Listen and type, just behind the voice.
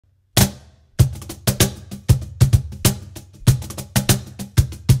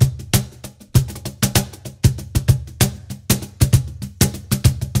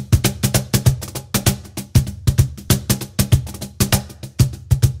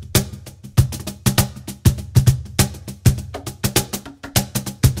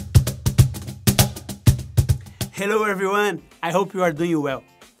Hello everyone, I hope you are doing well.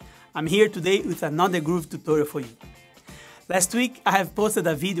 I'm here today with another groove tutorial for you. Last week I have posted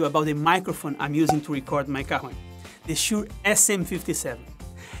a video about the microphone I'm using to record my cajon, the SHURE SM57.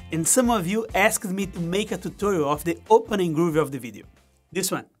 And some of you asked me to make a tutorial of the opening groove of the video.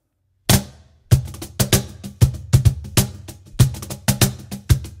 This one.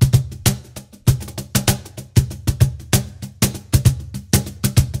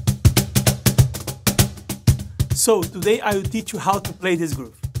 So today I will teach you how to play this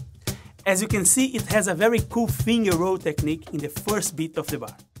groove. As you can see, it has a very cool finger roll technique in the first beat of the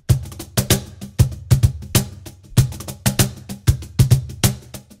bar.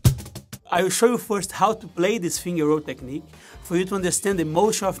 I will show you first how to play this finger roll technique for you to understand the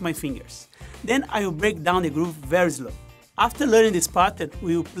motion of my fingers. Then I will break down the groove very slow. After learning this pattern,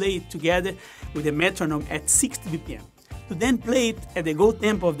 we will play it together with the metronome at 60 BPM, to then play it at the go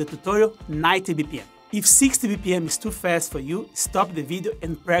tempo of the tutorial, 90 BPM. If 60 BPM is too fast for you, stop the video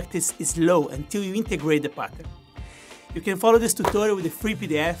and practice slow until you integrate the pattern. You can follow this tutorial with the free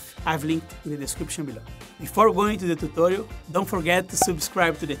PDF I've linked in the description below. Before going to the tutorial, don't forget to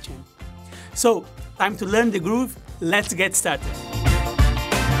subscribe to the channel. So, time to learn the groove, let's get started.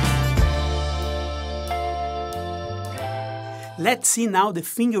 Let's see now the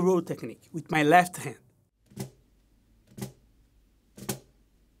finger roll technique with my left hand.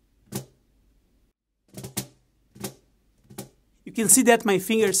 You can see that my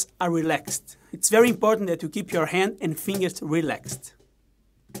fingers are relaxed. It's very important that you keep your hand and fingers relaxed.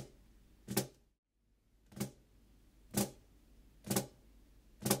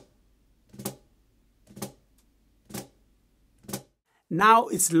 Now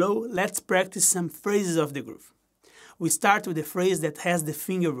it's slow, let's practice some phrases of the groove. We start with the phrase that has the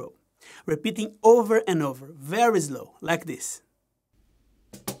finger roll, repeating over and over, very slow, like this.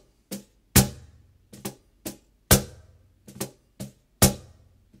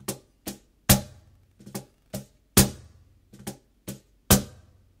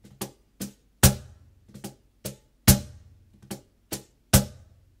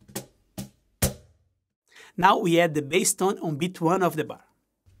 Now we add the bass tone on beat 1 of the bar.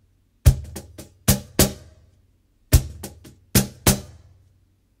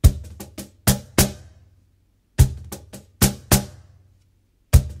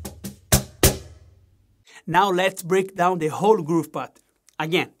 Now let's break down the whole groove pattern.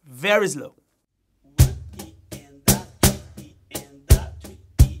 Again, very slow.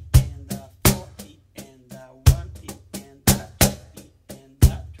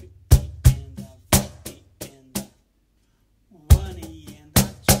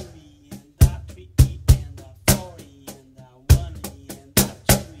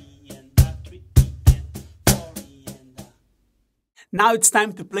 Now it's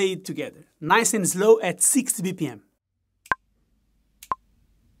time to play it together, nice and slow at 60 BPM.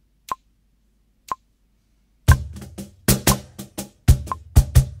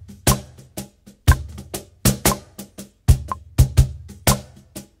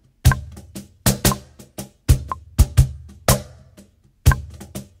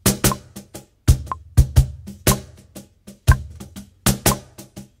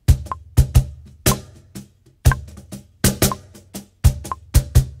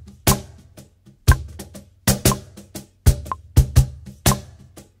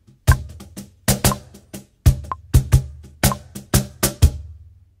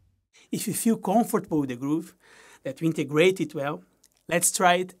 If you feel comfortable with the groove, that you integrate it well, let's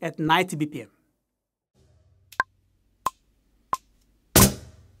try it at 90 BPM.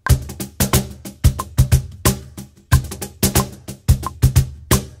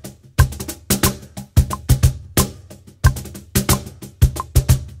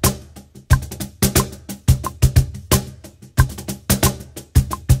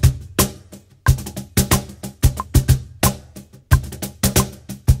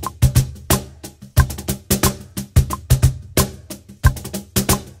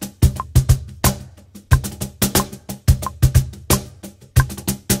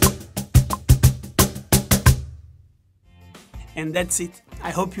 And that's it. I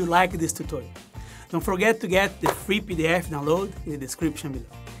hope you liked this tutorial. Don't forget to get the free PDF download in the description below.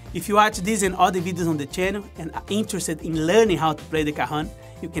 If you watch these and other videos on the channel and are interested in learning how to play the cajon,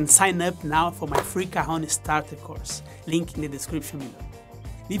 you can sign up now for my free cajon starter course, link in the description below.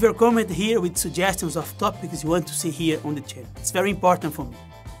 Leave your comment here with suggestions of topics you want to see here on the channel. It's very important for me.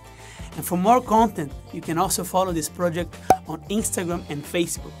 And for more content, you can also follow this project on Instagram and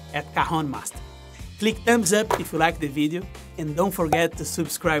Facebook at Cajon Master. Click thumbs up if you like the video and don't forget to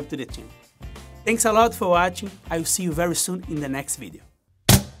subscribe to the channel. Thanks a lot for watching. I will see you very soon in the next video.